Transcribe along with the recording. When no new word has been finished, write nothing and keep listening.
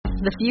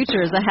The future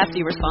is a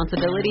hefty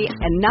responsibility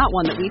and not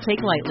one that we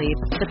take lightly.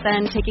 But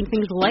then taking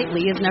things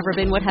lightly has never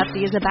been what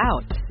Hefty is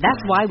about.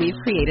 That's why we've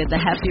created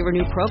the Hefty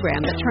Renew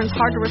program that turns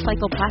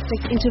hard-to-recycle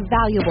plastics into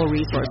valuable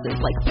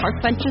resources like park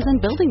benches and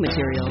building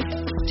materials.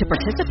 To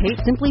participate,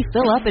 simply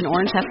fill up an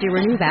orange Hefty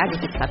Renew bag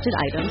with accepted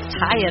items,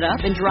 tie it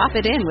up, and drop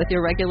it in with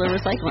your regular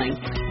recycling.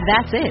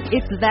 That's it.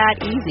 It's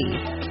that easy.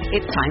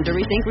 It's time to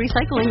rethink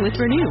recycling with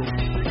Renew.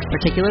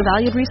 Particular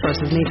valued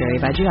resources may vary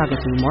by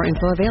geography. More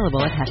info available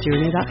at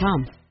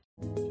heftyrenew.com.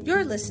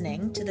 You're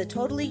listening to the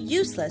Totally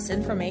Useless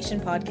Information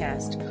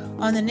Podcast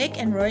on the Nick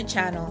and Roy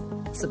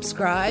channel.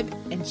 Subscribe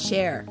and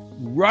share.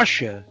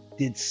 Russia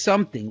did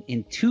something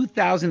in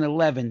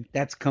 2011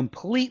 that's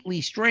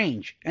completely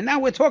strange. And now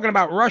we're talking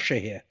about Russia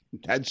here.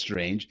 That's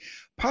strange.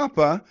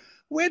 Papa,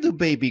 where do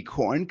baby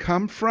corn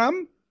come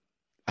from?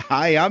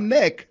 Hi, I'm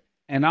Nick.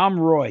 And I'm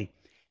Roy.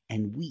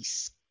 And we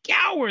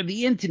scour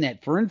the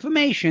internet for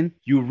information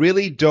you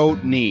really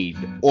don't need,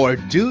 or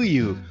do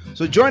you?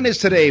 So join us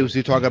today as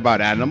we talk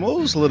about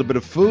animals, a little bit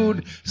of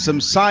food,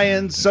 some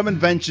science, some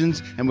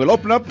inventions, and we'll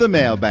open up the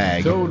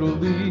mailbag.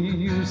 Totally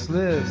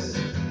useless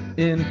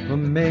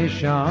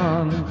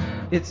information.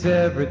 It's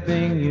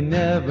everything you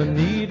never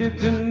needed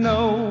to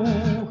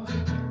know.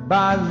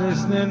 By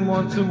listening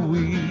once a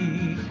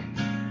week,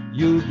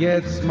 you'll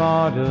get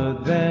smarter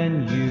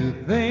than you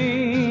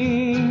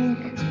think.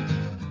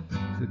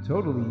 The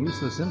Totally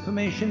Useless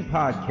Information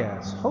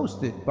Podcast,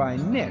 hosted by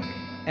Nick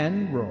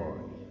and Roy.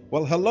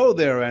 Well, hello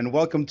there, and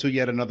welcome to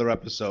yet another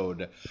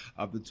episode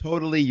of the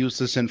Totally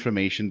Useless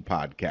Information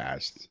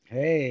Podcast.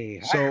 Hey,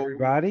 hi,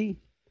 everybody.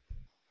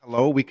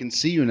 Hello, we can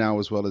see you now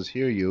as well as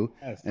hear you.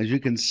 Yes. As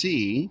you can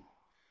see,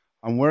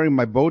 I'm wearing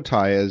my bow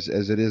tie as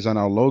it is on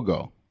our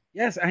logo.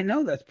 Yes, I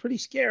know. That's pretty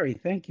scary.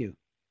 Thank you.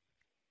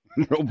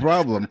 No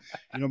problem.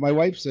 My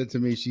wife said to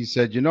me, she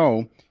said,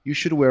 you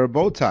should wear a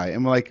bow tie. And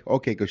I'm like,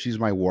 okay, because she's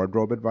my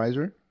wardrobe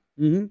advisor.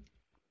 Mm-hmm.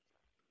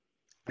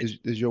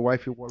 Is your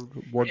wife your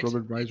wardrobe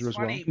advisor as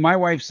funny. well? My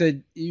wife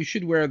said, you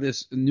should wear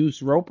this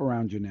noose rope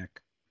around your neck.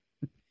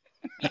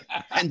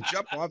 And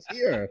jump off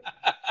here.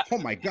 Oh,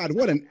 my God,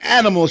 what an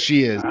animal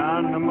she is.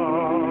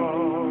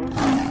 Animals,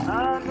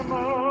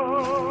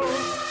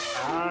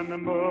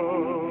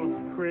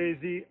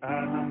 crazy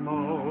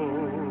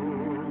animals.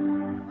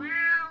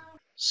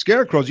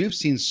 Scarecrows. You've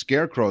seen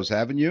scarecrows,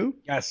 haven't you?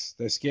 Yes,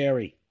 they're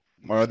scary.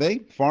 Are they?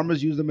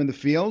 Farmers use them in the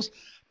fields,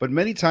 but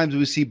many times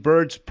we see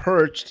birds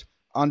perched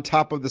on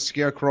top of the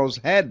scarecrow's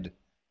head.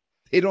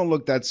 They don't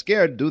look that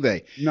scared, do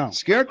they? No.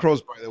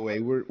 Scarecrows, by the way,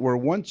 were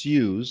once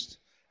used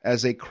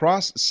as a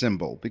cross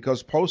symbol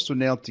because posts were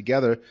nailed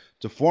together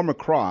to form a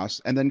cross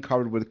and then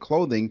covered with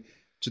clothing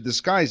to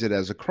disguise it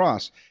as a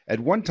cross. At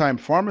one time,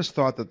 farmers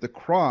thought that the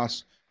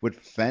cross would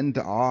fend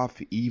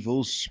off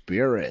evil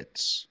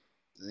spirits.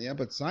 Yeah,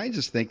 but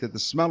scientists think that the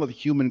smell of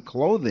human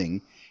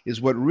clothing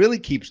is what really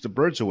keeps the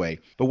birds away.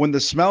 But when the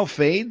smell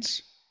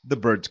fades, the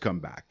birds come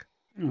back.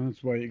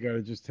 That's why you got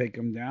to just take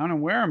them down and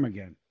wear them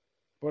again.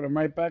 Put them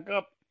right back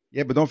up.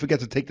 Yeah, but don't forget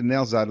to take the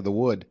nails out of the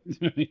wood.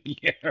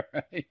 Yeah,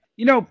 right.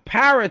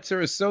 Parrots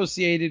are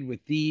associated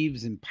with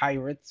thieves and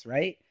pirates,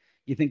 right?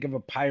 You think of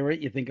a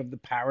pirate, you think of the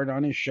parrot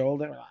on his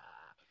shoulder.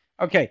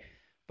 Okay,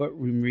 but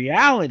in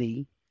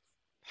reality,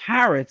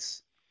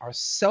 parrots are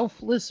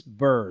selfless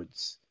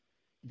birds.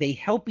 They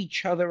help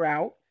each other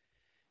out.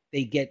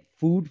 They get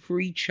food for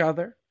each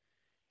other.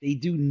 They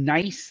do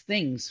nice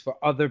things for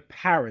other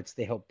parrots.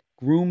 They help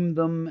groom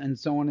them and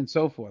so on and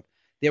so forth.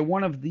 They're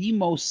one of the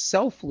most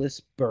selfless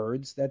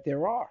birds that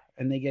there are,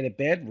 and they get a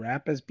bad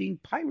rap as being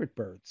pirate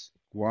birds.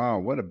 Wow,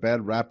 what a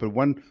bad rap. But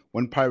one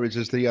pirate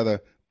says to the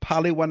other,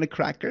 Polly want a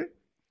cracker?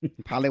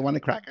 Polly want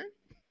a cracker?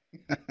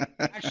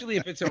 Actually,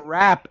 if it's a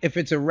rap,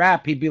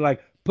 he'd be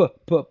like,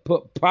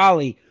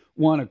 Polly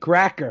want a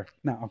cracker.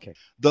 No, okay.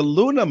 The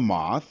Luna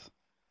moth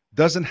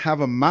doesn't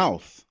have a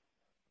mouth.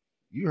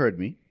 You heard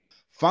me.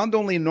 Found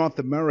only in North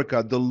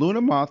America, the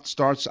Luna moth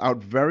starts out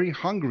very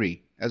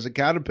hungry as a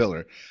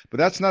caterpillar. But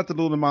that's not the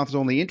Luna moth's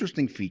only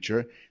interesting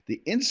feature. The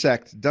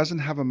insect doesn't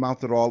have a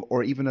mouth at all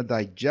or even a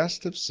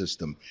digestive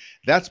system.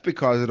 That's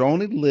because it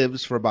only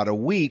lives for about a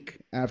week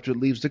after it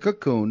leaves the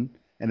cocoon,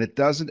 and it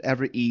doesn't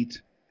ever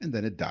eat, and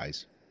then it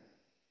dies.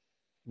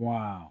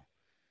 Wow.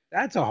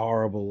 That's a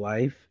horrible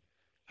life.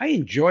 I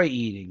enjoy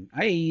eating.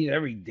 I eat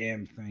every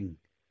damn thing.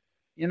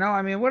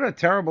 What a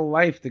terrible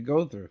life to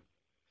go through.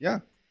 Yeah.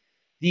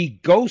 The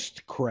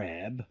ghost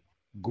crab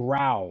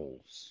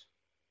growls.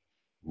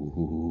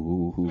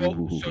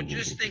 So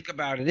just think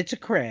about it. It's a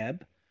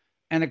crab,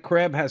 and a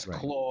crab has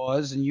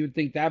claws, and you'd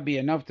think that'd be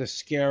enough to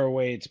scare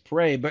away its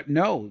prey. But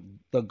no,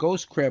 the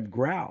ghost crab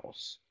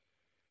growls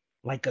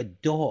like a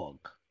dog,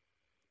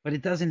 but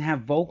it doesn't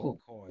have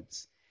vocal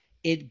cords.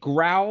 It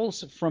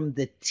growls from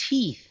the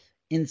teeth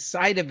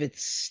inside of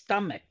its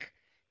stomach.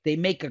 They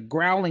make a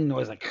growling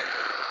noise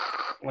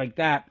like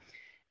that.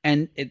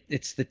 And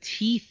it's the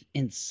teeth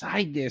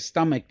inside their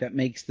stomach that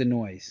makes the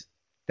noise.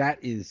 That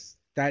is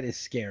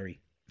scary.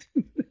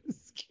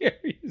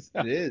 Scary as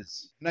hell. It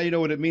is. Now you know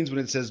what it means when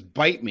it says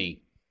bite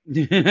me.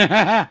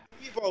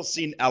 We've all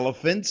seen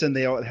elephants, and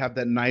they all have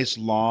that nice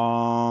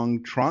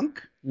long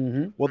trunk.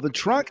 Well, the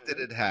trunk that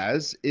it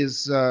has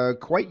is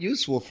quite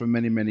useful for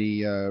many,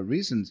 many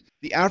reasons.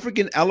 The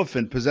African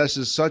elephant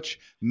possesses such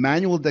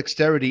manual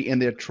dexterity in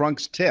their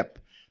trunk's tip,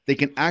 they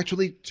can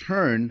actually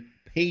turn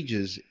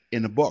pages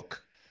in a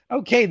book.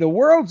 Okay, the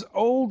world's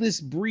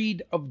oldest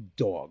breed of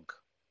dog.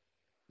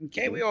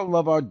 Okay, we all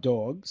love our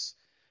dogs.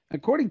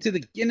 According to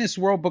the Guinness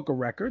World Book of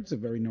Records, a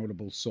very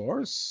notable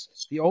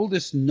source, the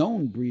oldest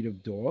known breed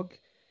of dog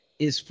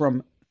is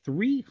from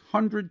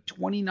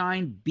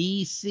 329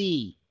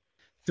 BC.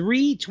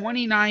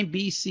 329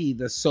 BC,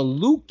 the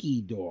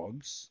Saluki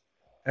dogs,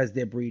 as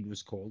their breed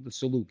was called, the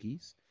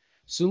Salukis.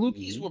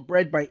 Salukis were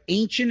bred by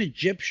ancient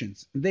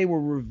Egyptians. They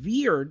were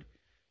revered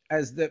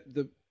as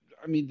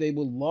they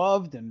were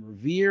loved and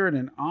revered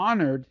and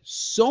honored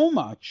so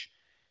much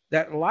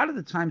that a lot of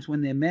the times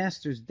when their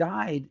masters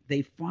died,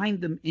 they find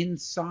them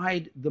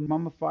inside the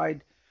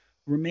mummified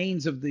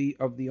remains of the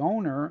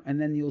owner, and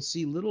then you'll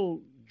see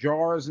little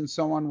jars and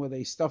so on where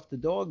they stuff the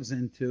dogs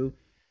into,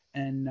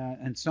 and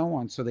so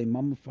on. So they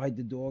mummified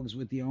the dogs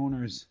with the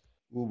owners.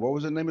 Well, what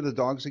was the name of the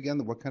dogs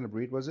again? What kind of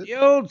breed was it? The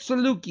old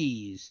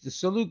Salukis. The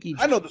Saluki.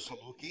 I know the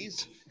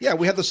Salukis. Yeah,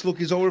 we had the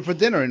Salukis over for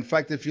dinner. In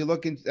fact, if you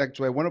look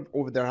actually, I went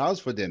over their house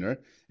for dinner,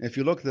 and if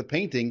you look at the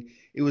painting,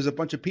 it was a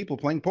bunch of people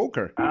playing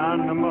poker.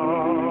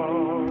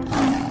 Animals,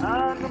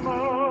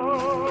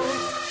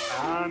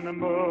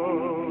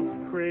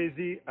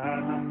 crazy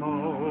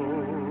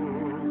animals.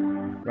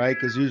 Right,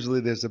 because usually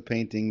there's a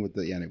painting with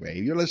the...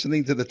 Anyway, you're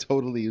listening to the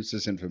Totally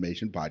Useless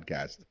Information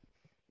Podcast.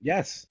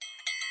 Yes.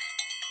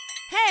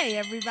 Hey,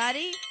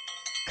 everybody!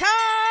 Come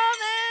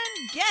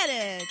and get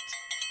it!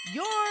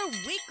 Your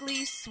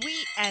weekly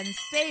sweet and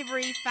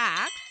savory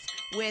facts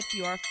with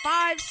your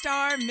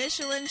 5-star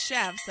Michelin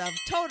chefs of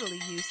Totally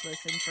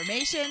Useless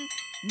Information,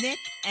 Nick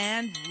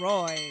and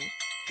Roy.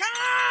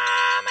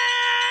 Come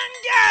and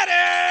get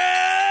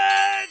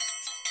it!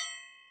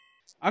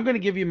 I'm going to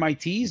give you my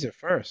teaser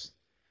first.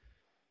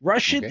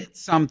 Russia did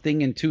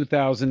something in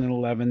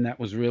 2011 that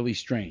was really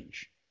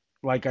strange.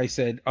 Like I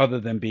said, other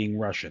than being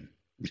Russian.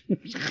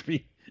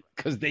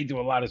 Because they do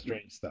a lot of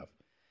strange stuff.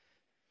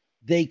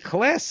 They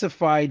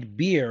classified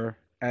beer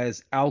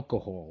as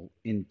alcohol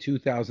in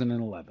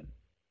 2011.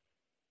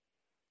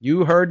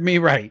 You heard me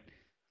right.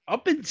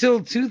 Up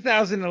until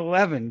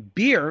 2011,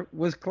 beer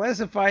was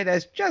classified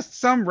as just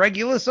some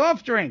regular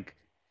soft drink.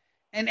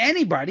 And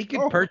anybody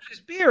could purchase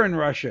beer in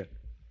Russia.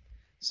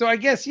 So I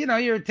guess,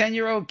 you're a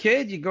 10-year-old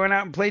kid, you're going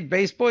out and played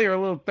baseball, you're a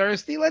little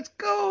thirsty, let's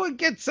go and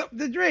get something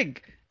to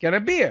drink. Get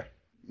a beer.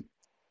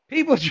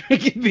 People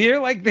drinking beer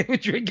like they were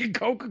drinking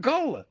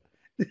Coca-Cola.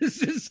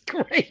 This is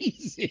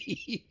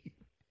crazy.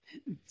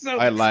 So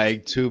I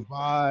like to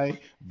buy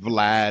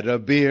Vlad a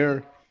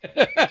beer.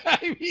 When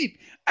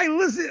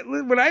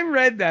I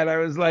read that, I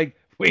was like,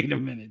 wait a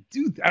minute,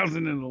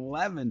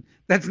 2011?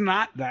 That's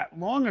not that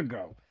long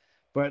ago.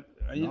 But,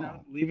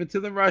 leave it to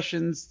the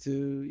Russians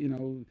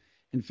to,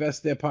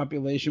 infest their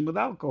population with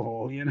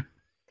alcohol,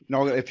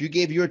 No, if you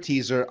gave your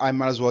teaser, I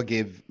might as well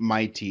give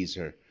my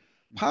teaser.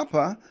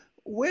 Papa,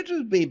 where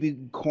does baby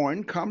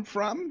corn come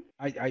from?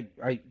 I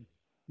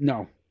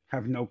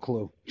have no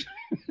clue.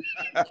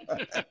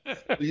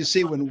 You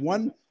see, when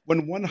one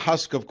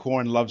husk of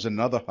corn loves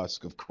another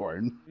husk of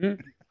corn.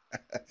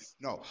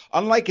 No,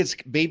 unlike its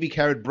baby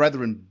carrot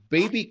brethren,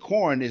 baby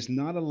corn is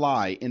not a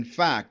lie. In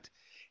fact,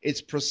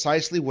 it's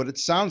precisely what it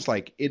sounds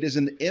like. It is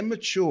an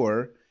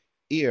immature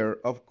ear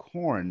of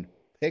corn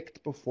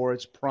picked before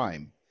its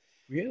prime.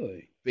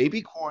 Really?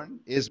 Baby corn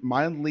is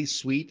mildly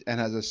sweet and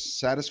has a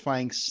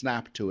satisfying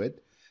snap to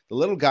it. The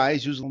little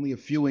guys, usually only a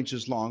few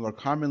inches long, are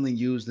commonly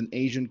used in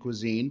Asian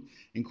cuisine,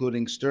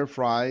 including stir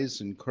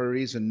fries and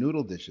curries and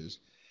noodle dishes.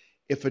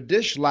 If a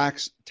dish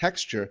lacks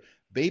texture,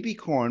 baby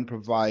corn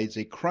provides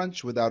a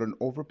crunch without an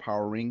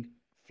overpowering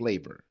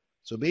flavor.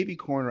 So baby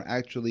corn are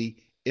actually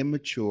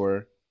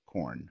immature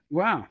corn.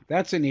 Wow,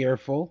 that's an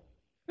earful.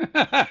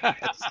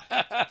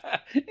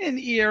 An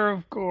ear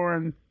of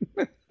corn.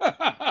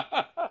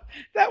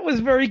 That was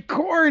very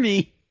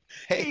corny.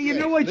 Hey, you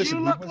know what you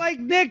look like,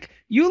 Nick?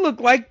 You look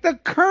like the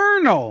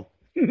Colonel.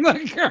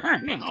 The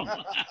Colonel.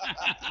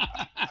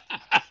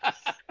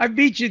 I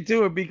beat you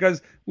to it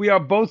because we are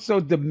both so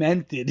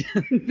demented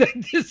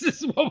that this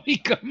is what we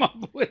come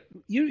up with.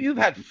 You've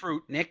had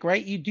fruit, Nick,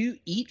 right? You do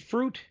eat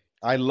fruit?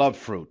 I love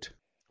fruit.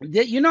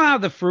 You know how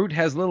the fruit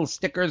has little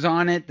stickers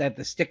on it, that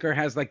the sticker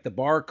has like the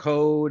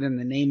barcode and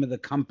the name of the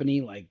company,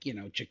 like,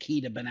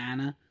 Chiquita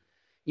Banana,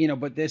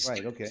 but there's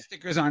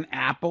stickers on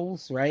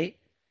apples, right?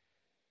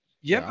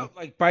 You ever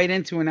bite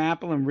into an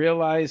apple and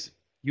realize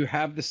you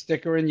have the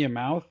sticker in your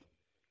mouth?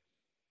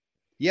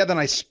 Yeah, then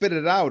I spit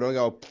it out. I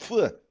go,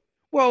 pfft.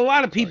 Well, a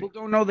lot of people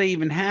don't know they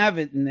even have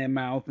it in their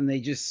mouth and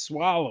they just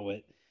swallow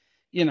it,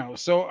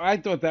 so I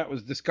thought that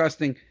was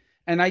disgusting.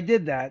 And I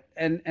did that,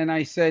 and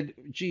I said,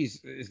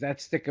 geez, is that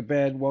sticker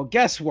bad? Well,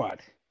 guess what?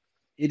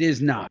 It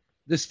is not.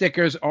 The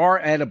stickers are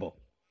edible.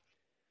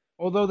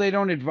 Although they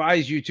don't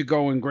advise you to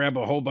go and grab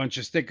a whole bunch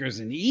of stickers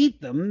and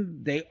eat them,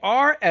 they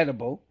are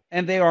edible.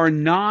 And they are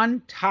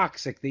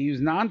non-toxic. They use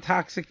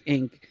non-toxic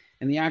ink,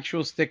 and the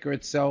actual sticker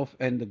itself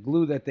and the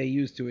glue that they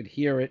use to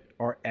adhere it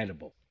are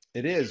edible.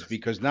 It is,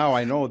 because now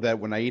I know that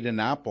when I eat an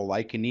apple,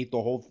 I can eat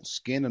the whole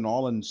skin and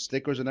all, and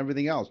stickers and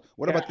everything else.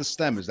 What about the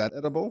stem? Is that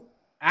edible?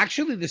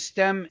 Actually, the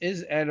stem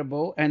is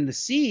edible, and the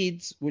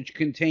seeds, which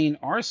contain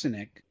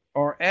arsenic,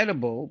 are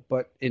edible,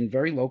 but in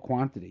very low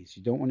quantities.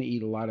 You don't want to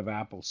eat a lot of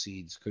apple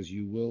seeds because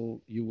you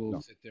will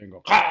sit there and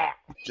go, ah!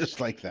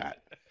 Just like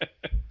that.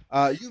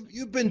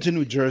 You've been to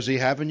New Jersey,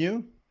 haven't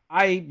you?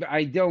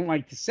 I don't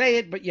like to say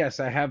it, but yes,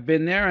 I have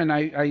been there, and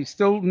I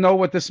still know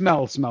what the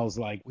smell smells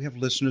like. We have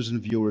listeners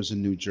and viewers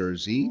in New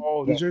Jersey.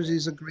 Oh, New Jersey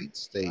is a great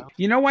state.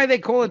 You know why they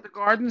call it the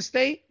Garden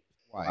State?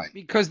 Why?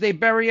 Because they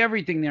bury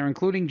everything there,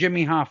 including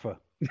Jimmy Hoffa.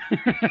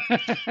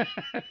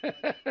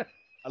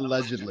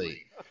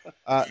 Allegedly.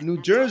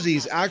 New Jersey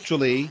is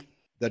actually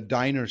the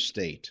diner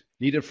state.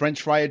 Need a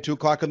French fry at 2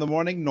 o'clock in the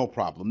morning? No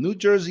problem. New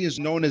Jersey is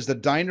known as the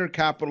diner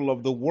capital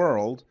of the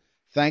world,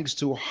 thanks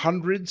to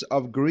hundreds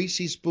of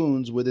greasy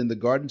spoons within the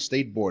Garden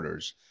State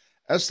borders.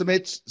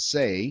 Estimates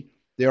say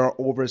there are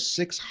over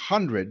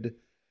 600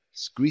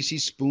 greasy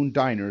spoon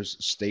diners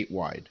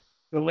statewide.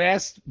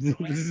 This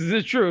is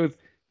the truth.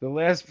 The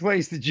last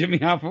place that Jimmy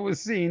Hoffa was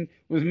seen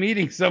was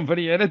meeting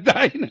somebody at a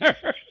diner.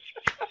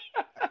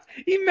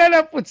 He met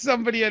up with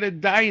somebody at a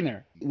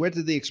diner. Where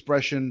did the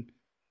expression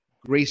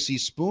greasy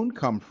spoon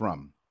come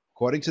from?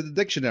 According to the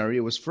dictionary,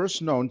 it was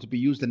first known to be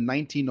used in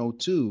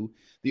 1902.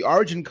 The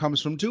origin comes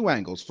from 2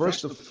 angles.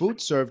 First, the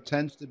food served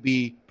tends to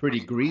be pretty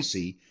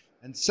greasy.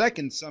 And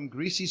second, some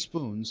greasy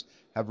spoons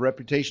have a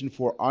reputation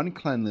for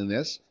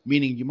uncleanliness,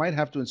 meaning you might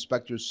have to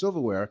inspect your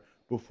silverware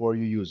before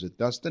you use it.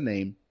 Thus the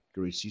name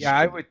greasy spoon. Yeah,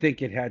 I would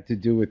think it had to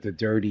do with the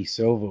dirty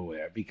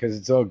silverware because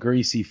it's all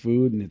greasy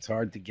food and it's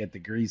hard to get the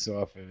grease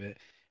off of it.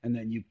 And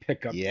then you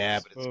pick up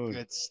but spoon. it's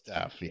good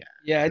stuff. Yeah,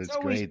 Yeah, But it's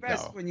always great,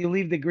 best though. when you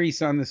leave the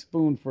grease on the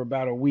spoon for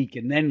about a week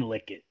and then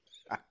lick it.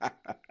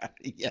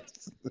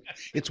 Yes,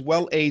 it's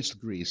well-aged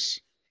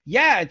grease.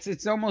 Yeah,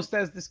 it's almost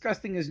as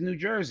disgusting as New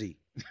Jersey.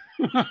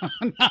 No,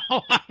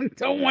 I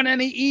don't want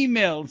any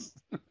emails.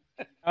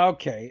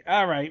 Okay,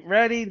 all right,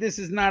 ready? This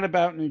is not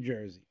about New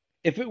Jersey.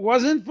 If it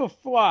wasn't for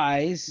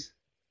flies,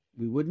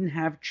 we wouldn't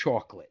have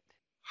chocolate.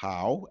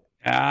 How?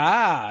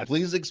 Ah,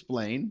 Please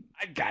explain.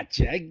 I got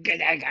you. I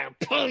gotta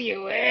pull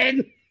you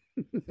in.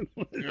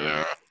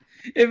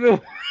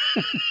 If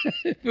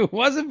it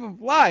wasn't for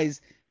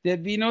flies,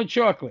 there'd be no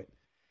chocolate.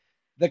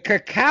 The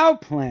cacao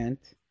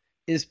plant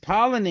is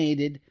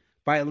pollinated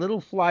by a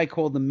little fly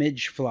called the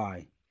midge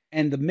fly.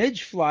 And the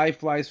midge fly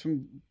flies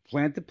from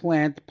plant to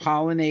plant,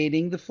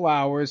 pollinating the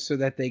flowers so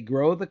that they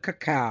grow the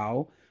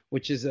cacao,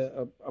 which is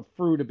a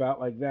fruit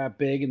about like that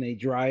big, and they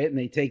dry it and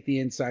they take the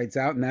insides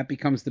out, and that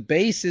becomes the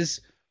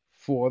basis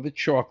for the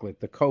chocolate.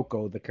 The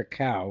cocoa, the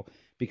cacao,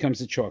 becomes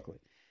the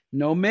chocolate.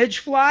 No midge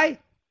fly,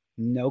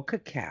 no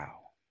cacao.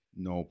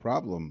 No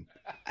problem.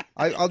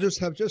 I'll just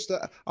have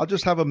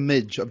a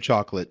midge of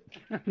chocolate.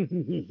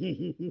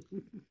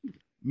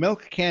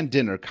 Milk can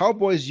dinner.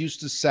 Cowboys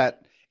used to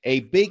set a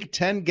big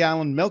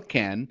 10-gallon milk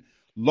can,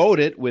 load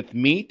it with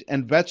meat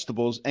and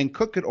vegetables, and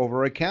cook it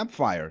over a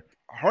campfire.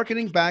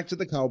 Harkening back to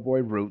the cowboy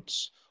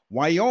roots,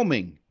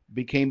 Wyoming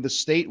became the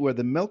state where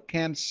the milk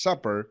can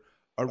supper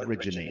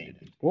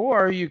originated.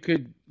 Or you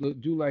could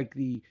do like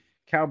the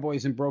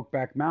cowboys in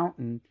Brokeback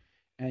Mountain,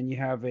 and you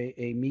have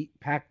a meat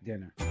pack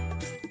dinner.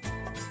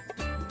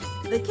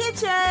 The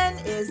kitchen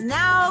is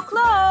now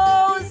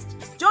closed.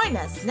 Join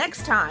us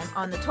next time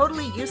on the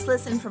Totally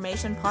Useless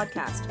Information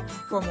Podcast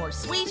for more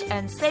sweet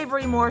and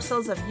savory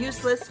morsels of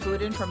useless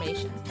food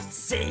information.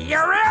 See you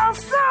real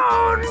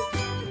soon!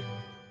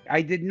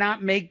 I did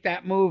not make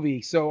that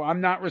movie, so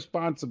I'm not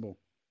responsible.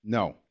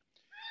 No.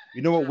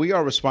 You know what we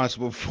are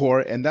responsible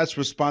for, and that's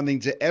responding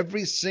to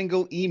every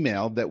single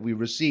email that we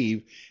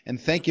receive.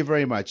 And thank you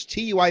very much.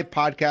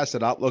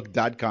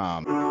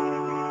 TUIpodcast@outlook.com.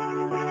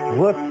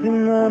 What's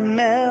in the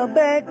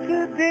mailbag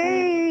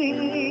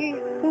today?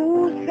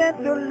 Who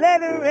sent the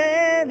letter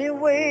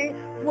anyway?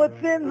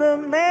 What's in the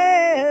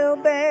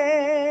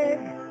mailbag?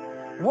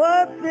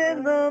 What's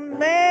in the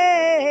mail?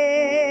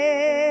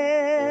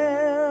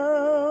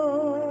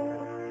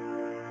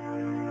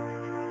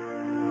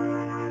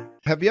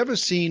 Have you ever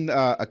seen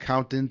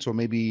accountants, or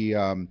maybe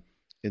in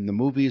the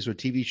movies or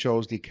TV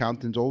shows, the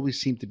accountants always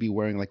seem to be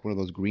wearing like one of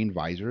those green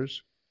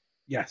visors?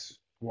 Yes.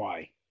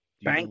 Why?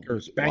 Do you know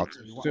Bankers what-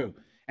 too.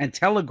 And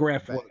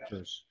telegraph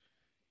workers.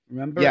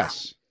 Remember?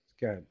 Yes.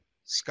 Good.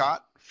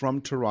 Scott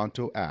from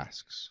Toronto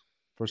asks.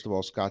 First of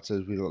all, Scott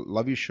says, we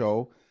love your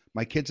show.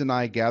 My kids and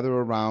I gather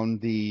around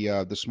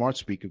the smart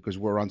speaker because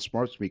we're on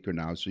smart speaker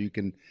now. So you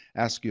can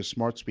ask your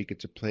smart speaker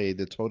to play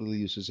the Totally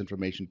Useless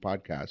Information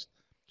podcast.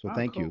 So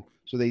thank you.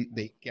 So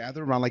they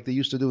gather around like they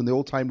used to do in the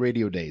old time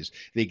radio days.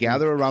 They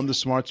gather around the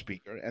smart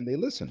speaker and they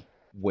listen.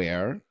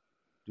 Where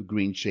do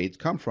green shades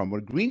come from?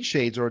 Well, green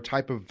shades are a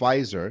type of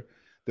visor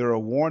that are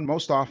worn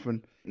most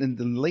often in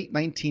the late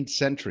 19th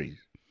century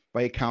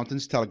by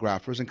accountants,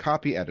 telegraphers, and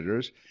copy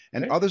editors,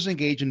 and others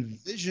engage in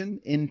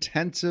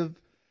vision-intensive,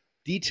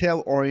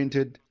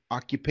 detail-oriented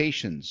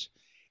occupations.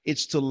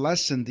 It's to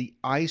lessen the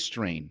eye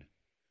strain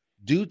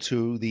due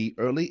to the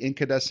early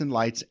incandescent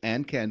lights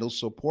and candles,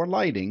 so poor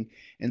lighting,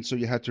 and so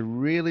you have to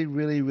really,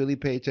 really, really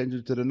pay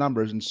attention to the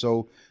numbers, and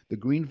so the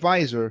green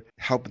visor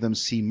helped them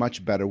see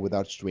much better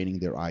without straining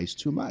their eyes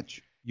too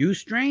much. You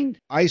strained?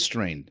 Eye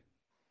strained.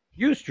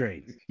 You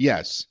strained.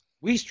 Yes,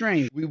 We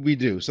strained. we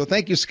do. So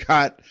thank you,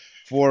 Scott,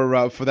 for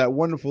that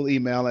wonderful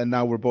email, and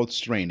now we're both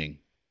straining.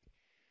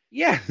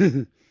 Yeah.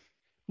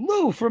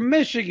 Lou from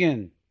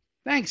Michigan.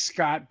 Thanks,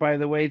 Scott, by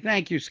the way.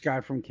 Thank you,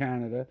 Scott from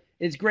Canada.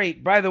 It's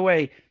great. By the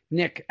way,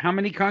 Nick, how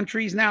many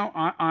countries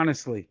now?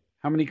 Honestly,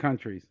 how many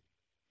countries?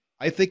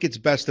 I think it's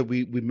best that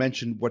we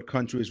mention what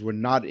countries we're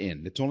not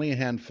in. It's only a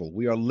handful.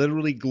 We are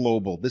literally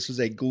global. This is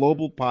a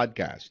global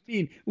podcast. I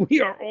mean,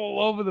 we are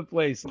all over the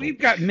place. We've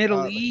got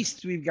Middle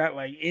East, we've got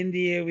like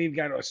India, we've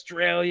got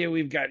Australia,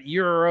 we've got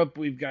Europe,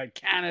 we've got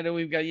Canada,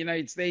 we've got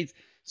United States.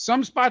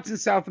 Some spots in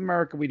South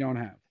America we don't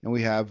have. And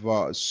we have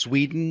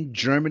Sweden,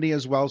 Germany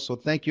as well. So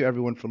thank you,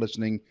 everyone, for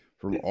listening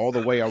from all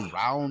the way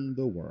around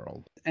the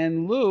world.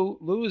 And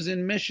Lou is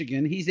in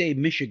Michigan. He's a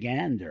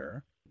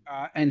Michigander,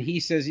 and he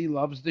says he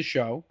loves the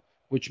show,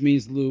 which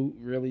means Lou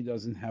really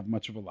doesn't have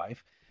much of a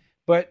life.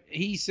 But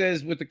he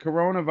says with the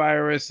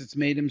coronavirus, it's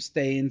made him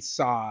stay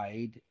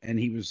inside, and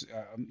he was,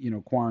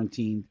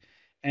 quarantined.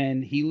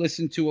 And he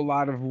listened to a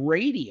lot of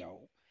radio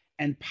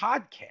and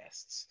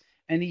podcasts.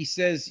 And he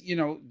says,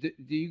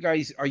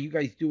 are you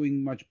guys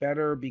doing much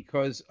better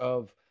because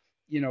of,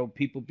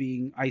 people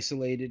being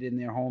isolated in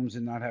their homes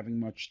and not having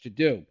much to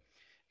do?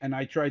 And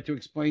I tried to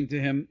explain to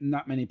him,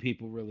 not many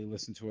people really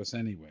listen to us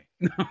anyway.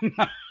 No,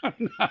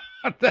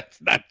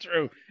 that's not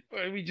true.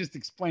 We just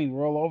explained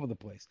we're all over the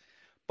place.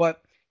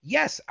 But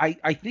yes,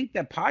 I think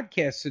that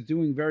podcasts are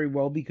doing very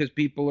well because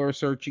people are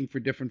searching for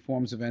different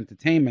forms of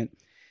entertainment.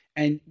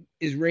 And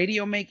is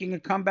radio making a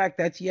comeback?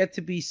 That's yet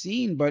to be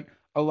seen. But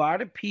a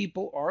lot of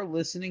people are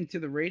listening to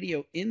the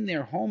radio in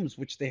their homes,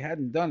 which they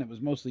hadn't done. It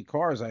was mostly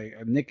cars.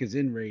 Nick is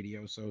in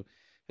radio, so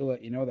he'll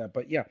let you know that.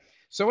 But yeah.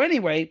 So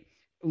anyway,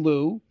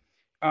 Lou,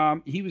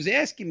 he was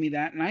asking me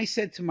that, and I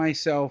said to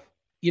myself,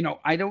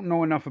 I don't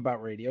know enough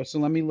about radio, so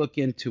let me look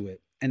into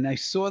it. And I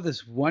saw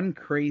this one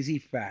crazy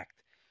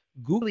fact.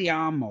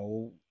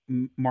 Guglielmo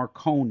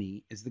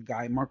Marconi is the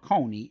guy.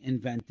 Marconi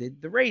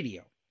invented the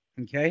radio,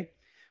 okay?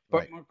 But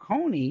Right.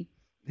 Marconi,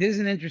 here's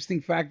an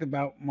interesting fact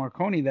about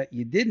Marconi that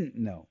you didn't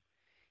know.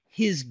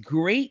 His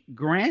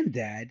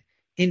great-granddad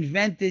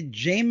invented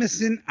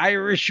Jameson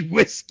Irish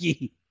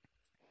whiskey.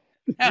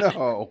 Now,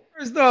 No.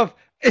 first off,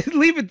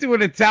 leave it to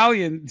an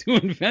Italian to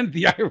invent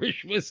the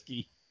Irish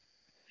whiskey.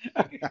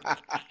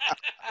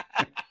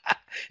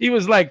 He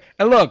was like,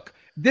 look,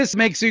 this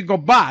makes you go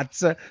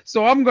bots,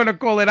 so I'm going to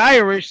call it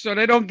Irish so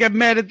they don't get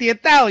mad at the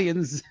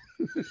Italians.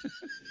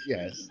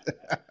 Yes.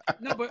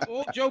 No, but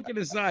all joking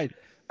aside,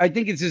 I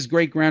think it's his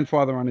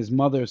great-grandfather on his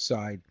mother's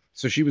side,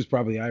 so she was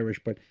probably Irish,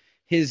 but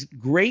his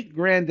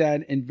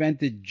great-granddad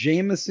invented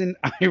Jameson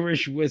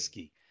Irish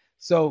whiskey.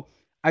 So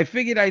I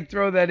figured I'd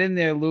throw that in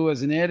there, Lou,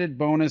 as an added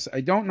bonus.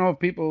 I don't know if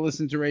people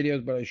listen to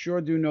radios, but I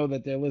sure do know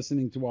that they're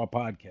listening to our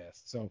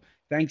podcast. So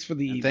thanks for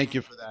the email. Thank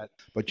you for that.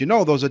 But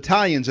those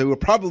Italians, they were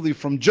probably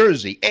from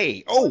Jersey.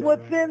 Hey, oh.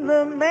 What's in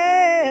the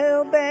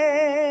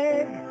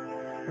mailbag?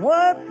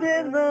 What's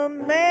in the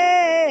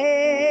mail?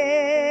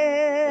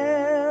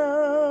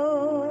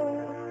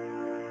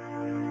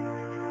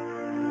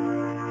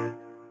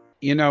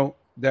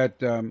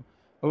 That a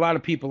lot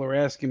of people are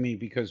asking me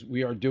because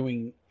we are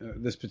doing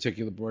this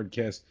particular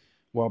broadcast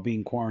while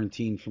being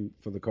quarantined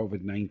for the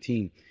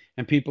COVID-19.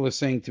 And people are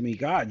saying to me,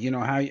 God,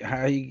 how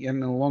are you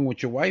getting along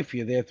with your wife?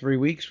 You're there 3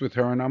 weeks with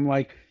her. And I'm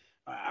like,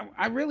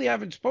 I really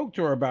haven't spoke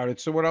to her about it.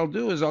 So what I'll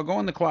do is I'll go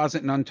in the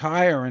closet and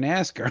untie her and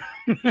ask her.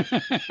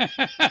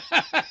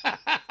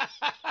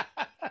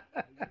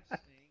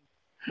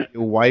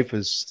 Your wife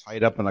is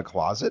tied up in a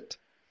closet?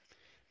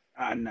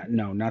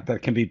 No, not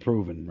that can be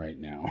proven right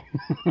now.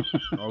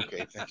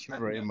 Okay, thank you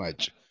very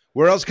much.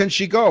 Where else can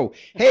she go?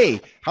 Hey,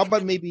 how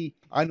about maybe,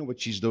 I know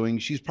what she's doing.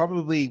 She's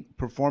probably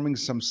performing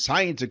some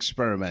science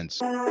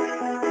experiments. Einstein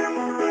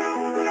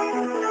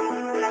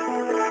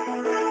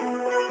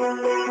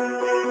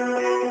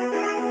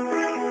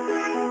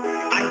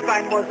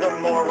was a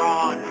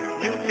moron.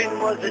 Newton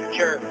was a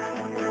jerk.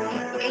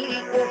 E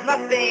equals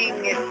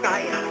nothing. It's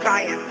science,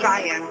 science,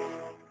 science.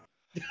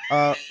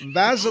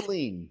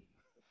 Vaseline.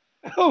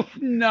 Oh,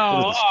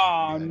 no.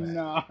 Oh,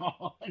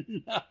 No.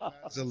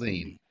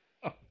 Vaseline.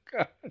 Oh,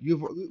 God.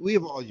 We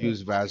have all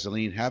used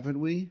Vaseline, haven't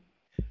we?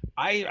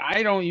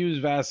 I don't use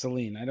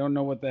Vaseline. I don't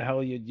know what the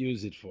hell you'd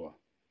use it for.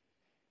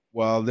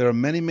 Well, there are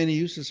many, many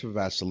uses for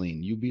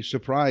Vaseline. You'd be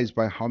surprised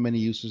by how many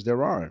uses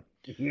there are.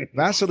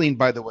 Vaseline,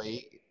 by the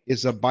way,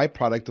 is a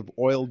byproduct of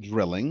oil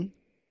drilling.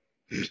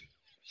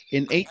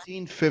 In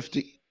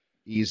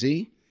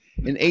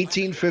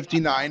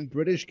 1859,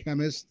 British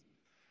chemist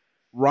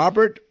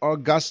Robert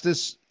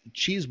Augustus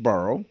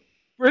Cheeseborough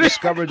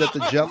discovered that the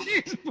jelly...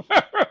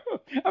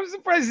 I'm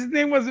surprised his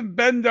name wasn't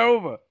Bend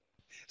Over.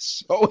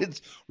 So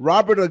it's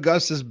Robert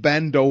Augustus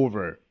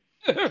Bendover.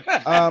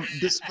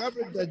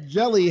 Discovered that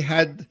jelly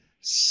had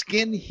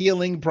skin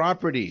healing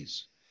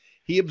properties.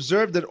 He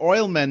observed that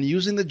oil men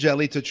using the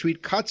jelly to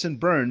treat cuts and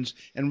burns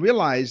and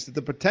realized that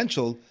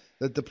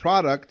the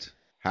product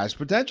has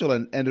potential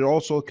and it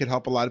also could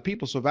help a lot of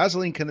people. So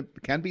Vaseline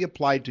can be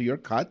applied to your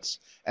cuts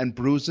and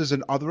bruises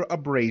and other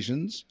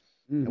abrasions.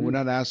 And we're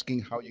not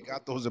asking how you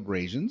got those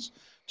abrasions,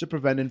 to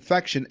prevent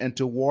infection and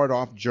to ward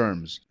off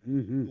germs.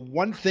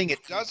 One thing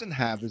it doesn't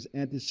have is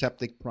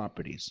antiseptic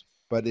properties.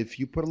 But if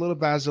you put a little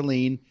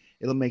Vaseline,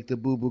 it'll make the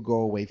boo-boo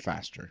go away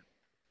faster.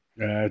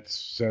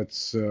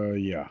 That's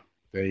yeah.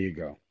 There you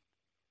go.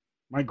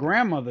 My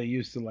grandmother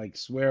used to like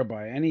swear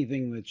by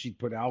anything that she'd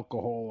put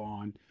alcohol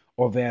on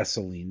or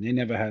Vaseline. They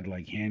never had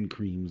like hand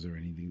creams or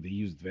anything. They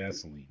used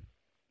Vaseline.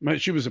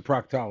 But she was a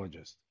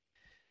proctologist.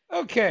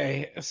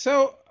 Okay,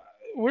 so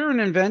we're in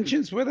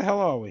inventions. Where the hell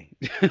are we?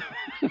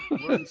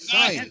 We're in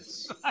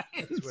science.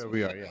 That's where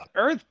we are, yeah.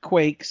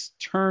 Earthquakes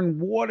turn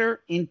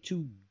water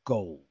into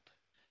gold.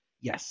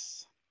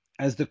 Yes.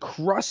 As the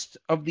crust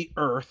of the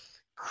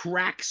earth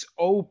cracks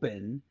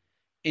open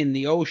in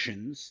the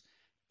oceans,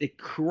 it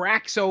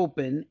cracks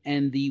open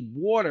and the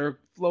water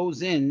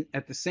flows in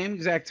at the same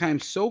exact time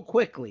so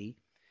quickly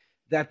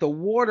that the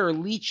water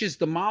leaches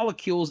the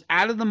molecules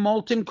out of the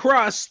molten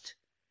crust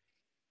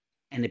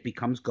and it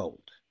becomes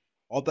gold.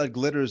 All that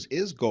glitters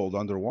is gold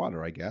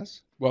underwater, I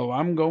guess. Well,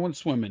 I'm going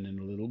swimming in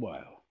a little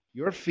while.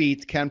 Your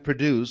feet can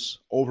produce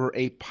over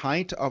a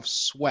pint of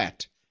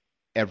sweat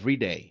every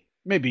day.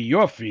 Maybe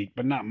your feet,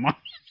 but not mine.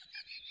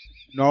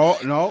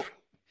 No.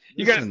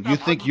 You you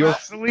think your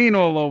Vaseline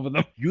all over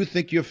them. You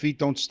think your feet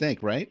don't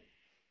stink, right?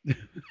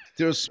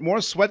 There's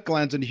more sweat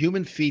glands in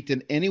human feet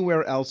than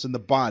anywhere else in the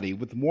body,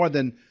 with more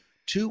than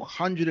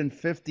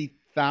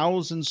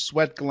 250,000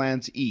 sweat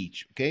glands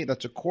each. Okay,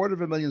 that's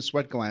 250,000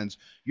 sweat glands.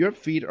 Your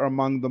feet are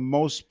among the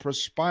most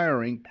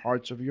perspiring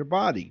parts of your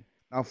body.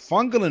 Now,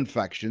 fungal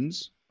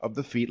infections of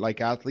the feet,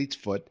 like athlete's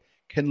foot,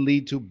 can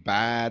lead to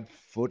bad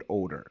foot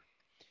odor.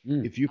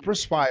 If you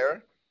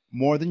perspire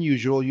more than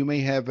usual, you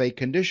may have a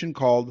condition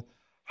called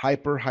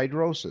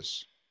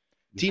hyperhidrosis.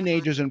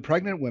 Teenagers and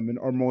pregnant women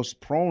are most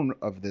prone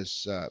of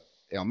this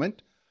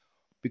ailment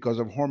because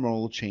of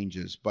hormonal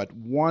changes, but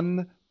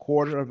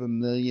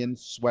 250,000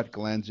 sweat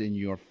glands in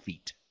your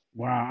feet.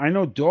 Wow, I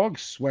know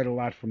dogs sweat a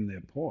lot from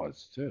their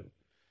paws too,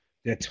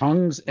 their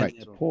tongues and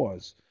their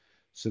paws.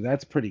 So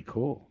that's pretty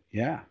cool.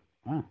 Yeah,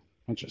 wow,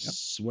 bunch of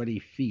sweaty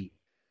feet.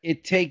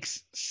 It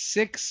takes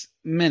 6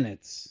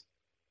 minutes,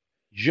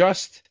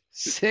 just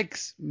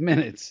 6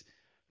 minutes,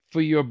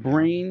 for your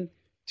brain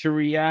to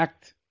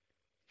react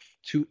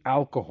to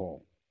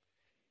alcohol.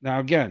 Now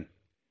again,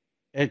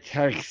 it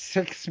takes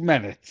 6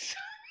 minutes.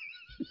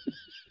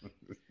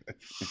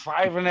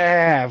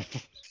 5.5.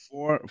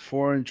 4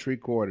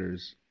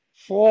 3/4.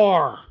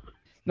 4.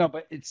 No,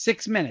 but it's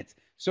 6 minutes.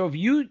 So if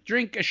you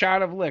drink a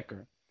shot of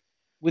liquor,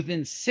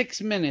 within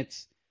 6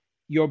 minutes,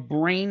 your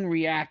brain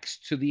reacts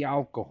to the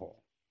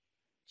alcohol.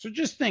 So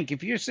just think,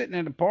 if you're sitting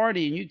at a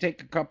party and you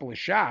take a couple of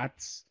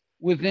shots,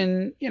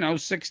 within,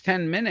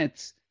 6-10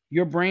 minutes,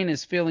 your brain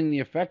is feeling the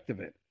effect of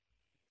it.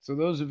 So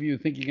those of you who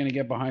think you're going to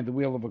get behind the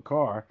wheel of a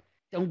car,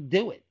 don't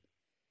do it.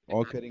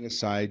 All kidding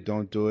aside,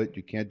 don't do it.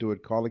 You can't do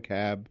it. Call a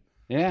cab.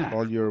 Yeah.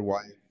 Call your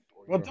wife.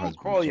 Well, don't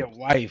call your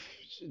wife.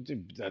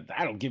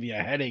 That'll give you a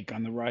headache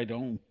on the ride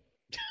home.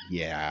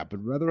 Yeah,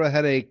 but rather a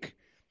headache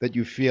that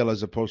you feel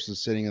as opposed to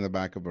sitting in the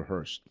back of a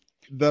hearse.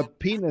 The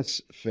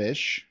penis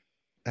fish.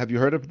 Have you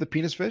heard of the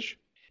penis fish?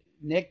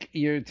 Nick,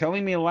 you're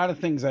telling me a lot of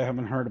things I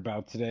haven't heard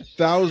about today.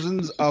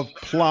 Thousands of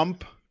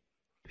plump,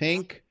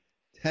 pink,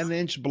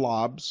 10-inch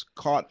blobs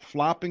caught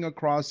flopping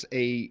across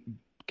a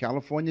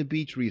California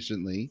beach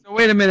recently. So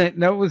wait a minute.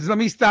 No, let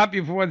me stop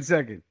you for 1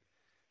 second.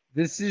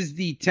 This is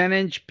the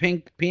 10-inch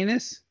pink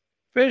penis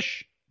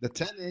fish? The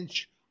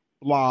 10-inch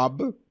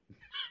blob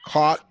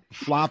caught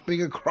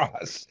flopping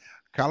across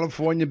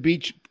California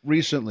beach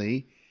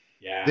recently.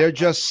 Yeah. They're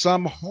just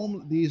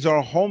these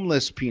are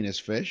homeless penis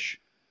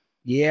fish.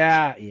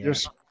 Yeah.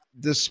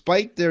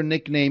 Despite their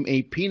nickname,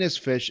 a penis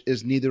fish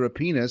is neither a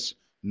penis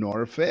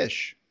nor a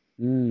fish.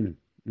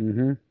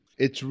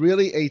 It's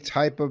really a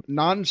type of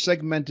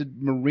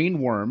non-segmented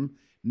marine worm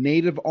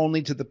native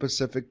only to the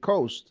Pacific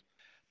coast.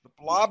 The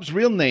blob's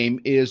real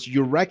name is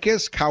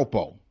Eurychus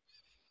caupo,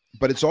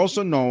 but it's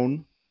also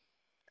known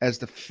as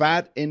the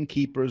fat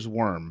innkeeper's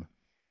worm.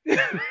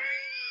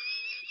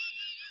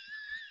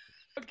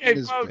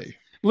 Okay, folks,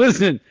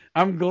 listen,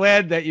 I'm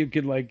glad that you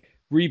could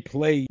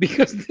replay,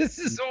 because this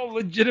is all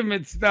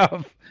legitimate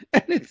stuff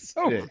and it's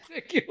so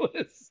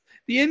ridiculous.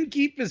 The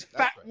innkeeper's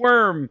fat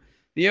worm,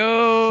 the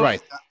old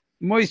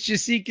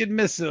moisture-seeking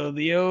missile,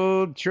 the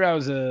old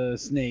trouser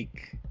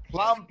snake.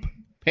 Plump,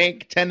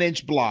 pink,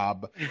 10-inch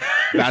blob.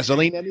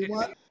 Vaseline,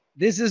 anyone?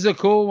 This is a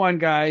cool one,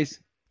 guys.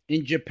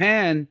 In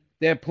Japan,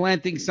 they're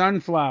planting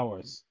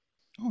sunflowers.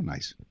 Oh,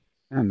 nice.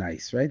 Oh,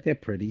 nice, right? They're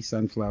pretty.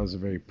 Sunflowers are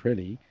very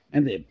pretty,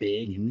 and they're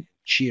big and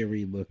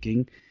cheery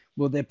looking.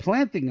 Well, they're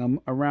planting them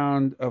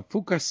around a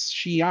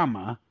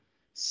Fukushima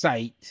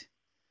site,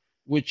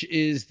 which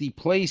is the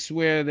place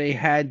where they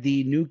had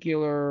the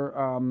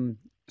nuclear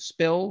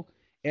spill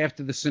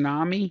after the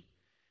tsunami,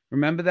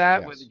 Remember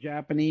that? Where Yes. the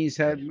Japanese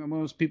had,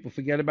 most people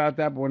forget about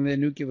that, but one of their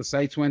nuclear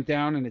sites went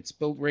down and it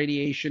spilled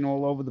radiation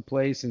all over the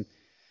place. And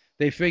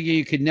they figure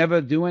you could never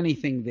do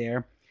anything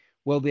there.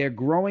 Well, they're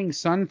growing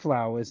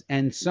sunflowers,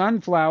 and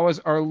sunflowers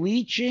are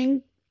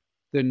leaching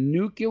the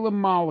nuclear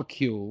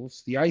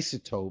molecules, the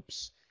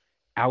isotopes,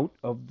 out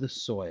of the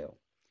soil.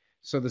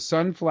 So the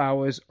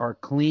sunflowers are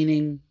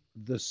cleaning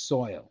the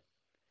soil.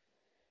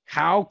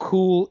 How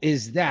cool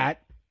is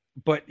that?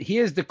 But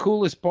here's the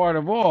coolest part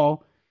of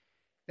all.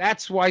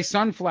 That's why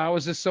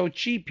sunflowers are so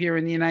cheap here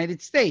in the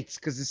United States,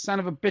 because the son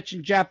of a bitch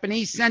in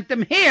Japanese sent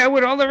them here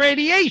with all the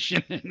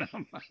radiation in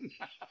them.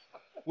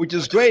 Which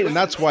is great, and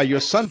that's why your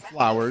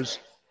sunflowers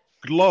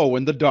glow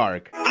in the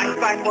dark.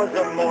 Einstein was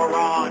a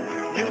moron.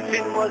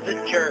 Newton was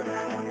a jerk.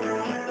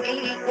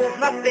 E equals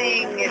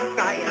nothing. It's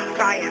science,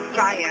 science,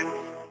 science.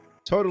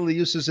 Totally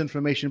Useless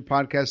Information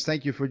Podcast.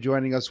 Thank you for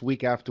joining us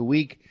week after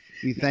week.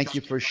 We thank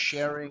you for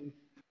sharing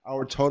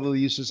our totally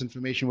useless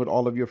information with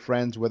all of your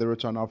friends, whether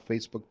it's on our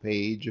Facebook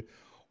page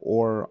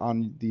or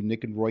on the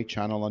Nick and Roy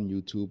channel on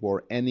YouTube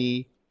or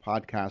any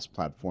podcast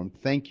platform.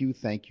 Thank you,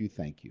 thank you,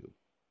 thank you.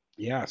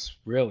 Yes,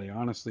 really,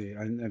 honestly.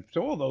 And to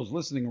all those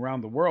listening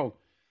around the world,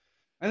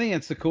 I think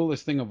it's the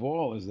coolest thing of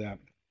all is that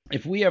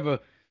if we ever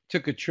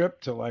took a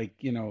trip to, like,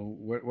 you know,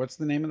 what's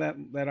the name of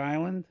that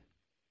island?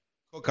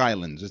 Cook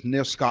Islands. It's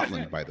near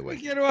Scotland, by the We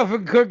way. get off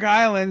of Cook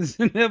Islands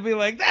and they'll be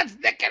like, that's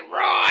Nick and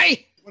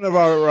Roy. One of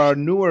our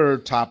newer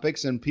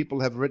topics, and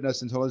people have written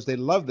us and told us they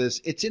love this,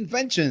 it's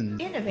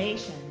inventions.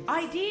 Innovation,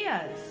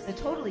 ideas. The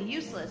Totally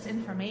Useless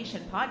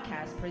Information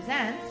Podcast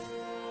presents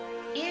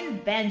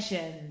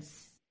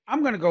Inventions.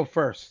 I'm going to go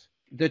first.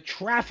 The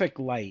traffic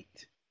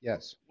light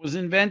Yes. was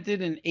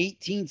invented in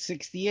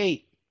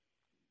 1868.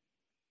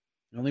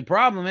 The only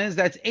problem is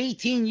that's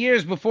 18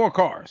 years before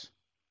cars.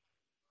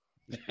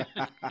 It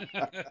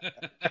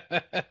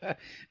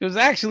was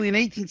actually in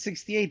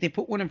 1868. They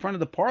put one in front of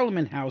the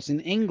Parliament House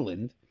in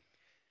England.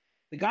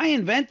 The guy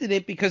invented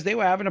it because they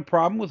were having a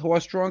problem with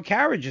horse-drawn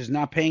carriages,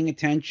 not paying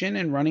attention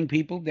and running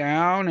people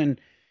down and,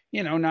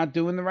 you know, not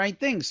doing the right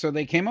thing. So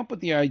they came up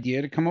with the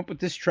idea to come up with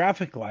this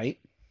traffic light.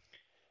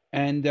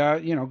 And,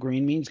 you know,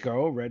 green means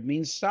go, red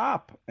means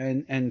stop.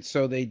 And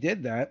so they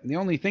did that. The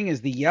only thing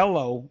is the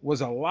yellow was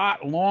a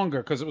lot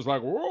longer because it was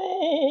like,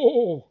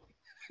 whoa.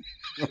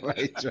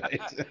 Right.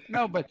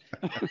 No, but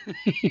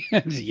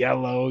it's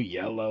yellow.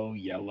 Yeah,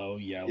 yellow.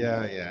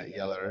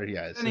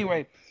 Yes.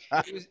 Anyway,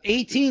 it was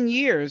 18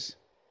 years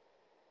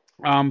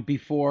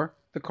before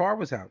the car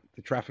was out.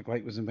 The traffic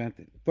light was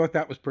invented. Thought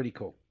that was pretty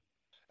cool.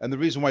 And the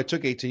reason why it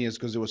took 18 years is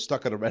because it was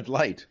stuck at a red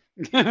light.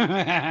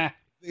 The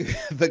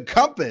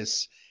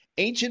compass.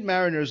 Ancient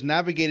mariners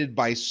navigated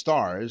by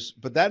stars,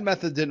 but that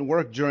method didn't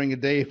work during a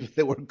day if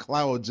there were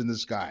clouds in the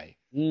sky.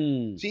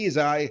 Geez,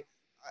 I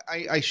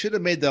should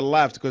have made that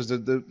left because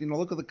the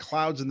look at the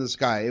clouds in the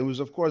sky. It was,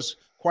 of course,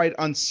 quite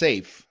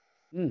unsafe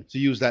to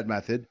use that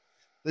method.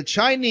 The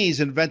Chinese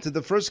invented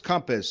the first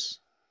compass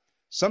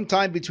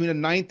sometime between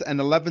the 9th and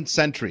 11th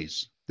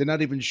centuries. They're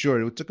not even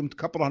sure. It took them a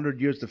couple of hundred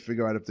years to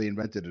figure out if they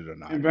invented it or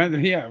not.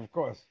 Yeah, of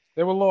course.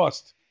 They were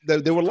lost.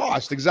 They were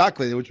lost,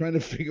 exactly. They were trying to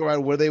figure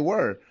out where they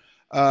were.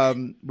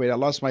 Wait, I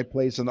lost my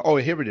place. Oh,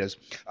 here it is.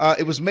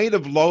 It was made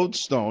of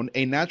lodestone,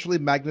 a naturally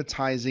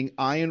magnetizing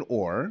iron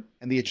ore,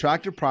 and the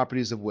attractive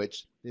properties of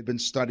which they've been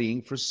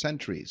studying for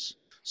centuries.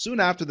 Soon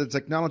after, the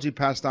technology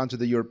passed on to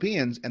the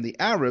Europeans and the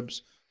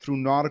Arabs through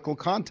nautical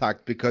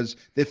contact because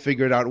they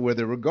figured out where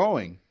they were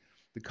going.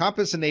 The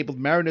compass enabled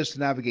mariners to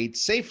navigate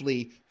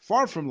safely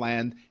far from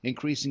land,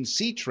 increasing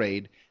sea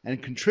trade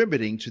and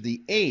contributing to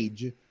the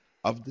age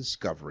of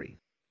discovery.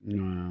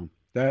 Wow,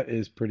 that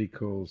is pretty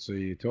cool. So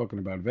you're talking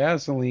about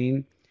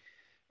Vaseline,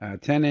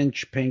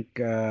 10-inch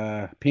pink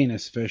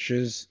penis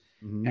fishes,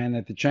 and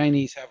that the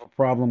Chinese have a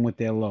problem with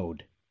their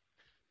load.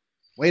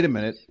 Wait a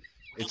minute.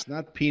 It's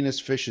not penis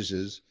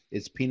fishes,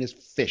 it's penis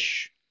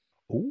fish.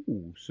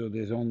 Ooh, so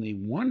there's only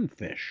one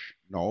fish.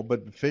 No,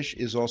 but fish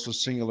is also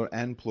singular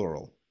and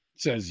plural.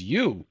 Says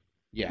you.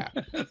 Yeah.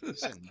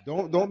 Listen,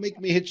 don't make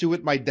me hit you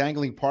with my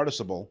dangling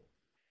participle.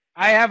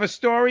 I have a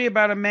story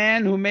about a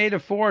man who made a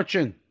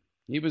fortune.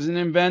 He was an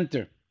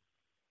inventor.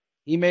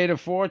 He made a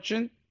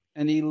fortune,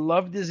 and he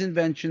loved his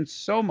invention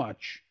so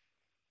much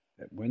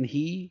that when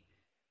he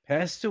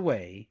passed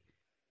away,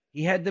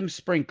 he had them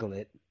sprinkle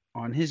it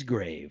on his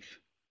grave.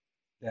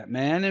 That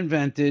man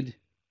invented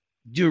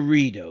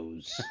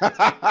Doritos.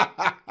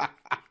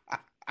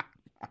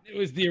 It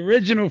was the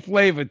original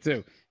flavor,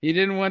 too. He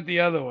didn't want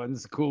the other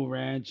ones, Cool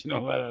Ranch and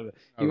all that other.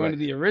 He wanted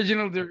the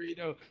original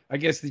Dorito, I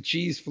guess the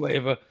cheese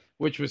flavor,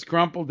 which was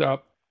crumpled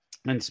up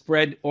and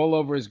spread all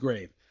over his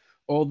grave.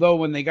 Although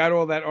when they got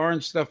all that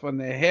orange stuff on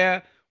their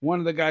hair, one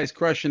of the guys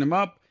crushing him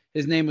up,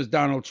 his name was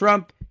Donald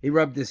Trump. He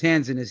rubbed his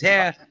hands in his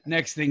hair.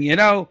 Next thing you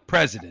know,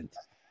 president.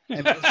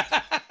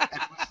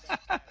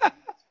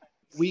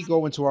 We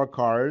go into our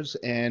cars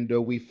and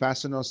we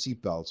fasten our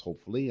seatbelts,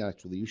 hopefully.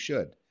 Actually, you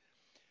should.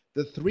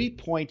 The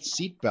 3-point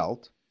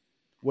seatbelt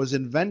was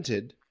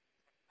invented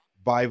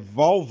by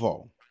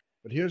Volvo.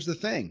 But here's the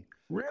thing.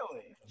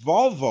 Really?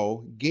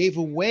 Volvo gave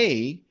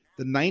away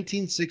the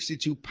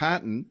 1962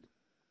 patent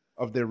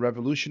of their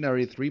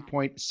revolutionary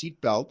three-point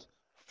seatbelt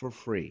for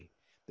free.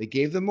 They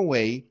gave them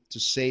away to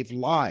save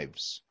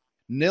lives.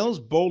 Nils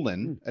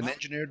Bohlin, an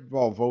engineer at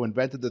Volvo,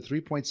 invented the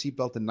three-point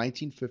seatbelt in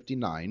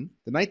 1959.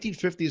 The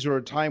 1950s were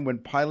a time when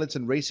pilots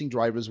and racing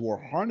drivers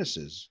wore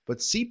harnesses, but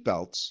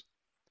seatbelts,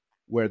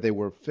 where they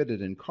were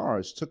fitted in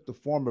cars, took the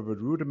form of a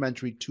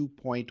rudimentary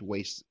two-point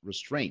waist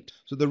restraint.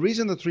 So the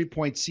reason the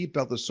three-point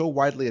seatbelt is so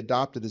widely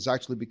adopted is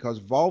actually because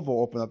Volvo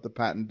opened up the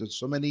patent to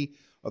so many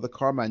of the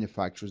car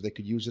manufacturers they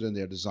could use it in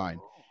their design.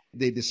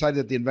 They decided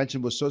that the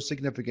invention was so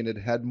significant it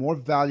had more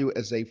value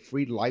as a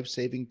free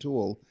life-saving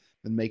tool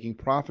than making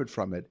profit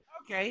from it.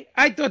 Okay,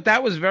 I thought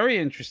that was very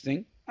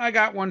interesting. I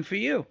got one for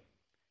you.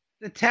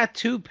 The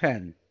tattoo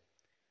pen.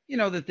 You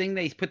know, the thing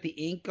they put the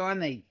ink on,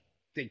 they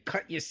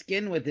cut your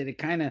skin with it. It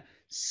kind of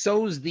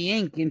sews the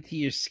ink into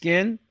your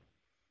skin.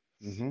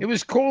 It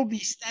was called the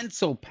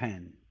stencil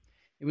pen.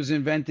 It was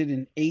invented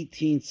in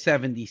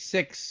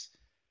 1876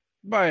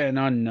 by an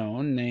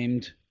unknown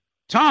named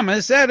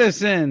Thomas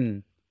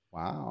Edison.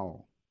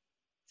 Wow.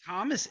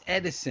 Thomas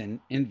Edison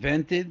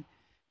invented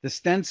the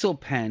stencil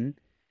pen,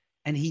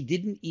 and he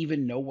didn't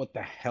even know what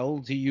the hell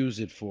to use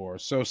it for.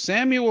 So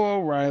Samuel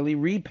O'Reilly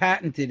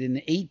repatented in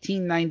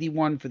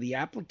 1891 for the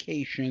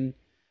application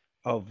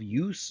of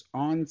use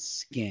on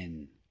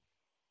skin.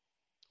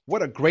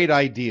 What a great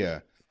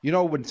idea. You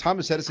know, when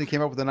Thomas Edison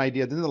came up with an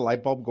idea, didn't the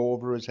light bulb go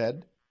over his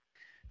head?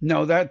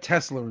 No, that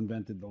Tesla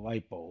invented the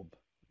light bulb.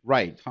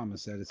 Right.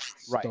 Thomas Edison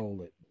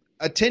stole it.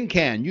 A tin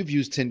can. You've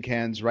used tin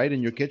cans, right,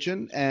 in your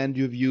kitchen, and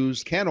you've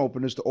used can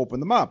openers to open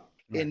them up.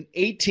 Right. In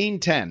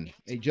 1810,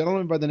 a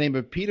gentleman by the name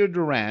of Peter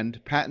Durand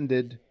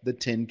patented the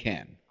tin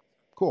can.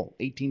 Cool,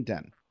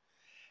 1810.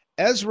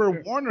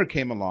 Ezra Warner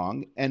came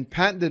along and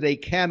patented a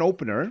can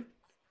opener,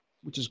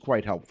 which is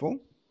quite helpful,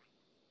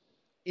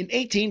 in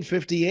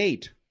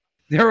 1858.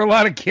 There are a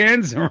lot of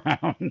cans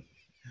around.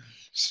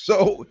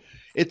 So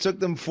it took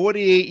them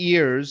 48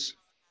 years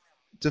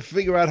to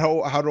figure out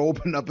how to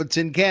open up a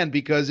tin can,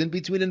 because in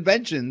between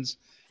inventions,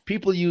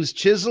 people use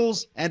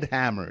chisels and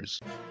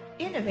hammers.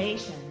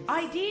 Innovation,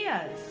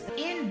 ideas,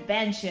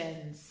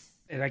 inventions.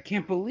 And I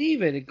can't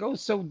believe it. It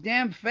goes so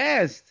damn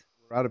fast.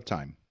 We're out of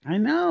time. I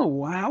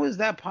know. How is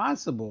that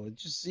possible? It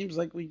just seems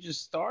like we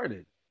just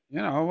started.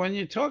 You know, when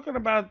you're talking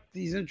about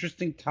these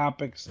interesting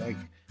topics like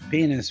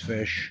penis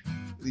fish.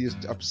 You're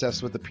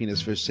obsessed with the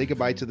penis fish. Say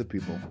goodbye to the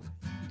people.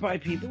 Bye,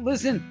 people.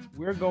 Listen,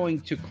 we're going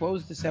to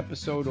close this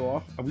episode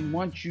off. We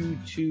want you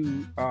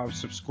to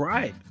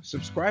subscribe.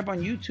 Subscribe on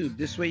YouTube.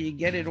 This way you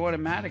get it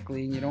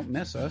automatically and you don't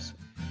miss us.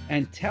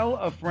 And tell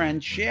a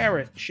friend. Share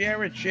it.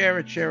 Share it,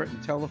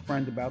 and tell a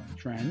friend about the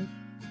trend.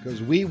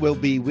 Because we will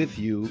be with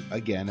you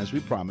again, as we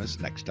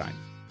promised, next time.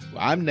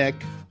 I'm Nick.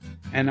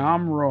 And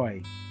I'm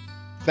Roy.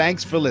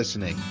 Thanks for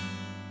listening.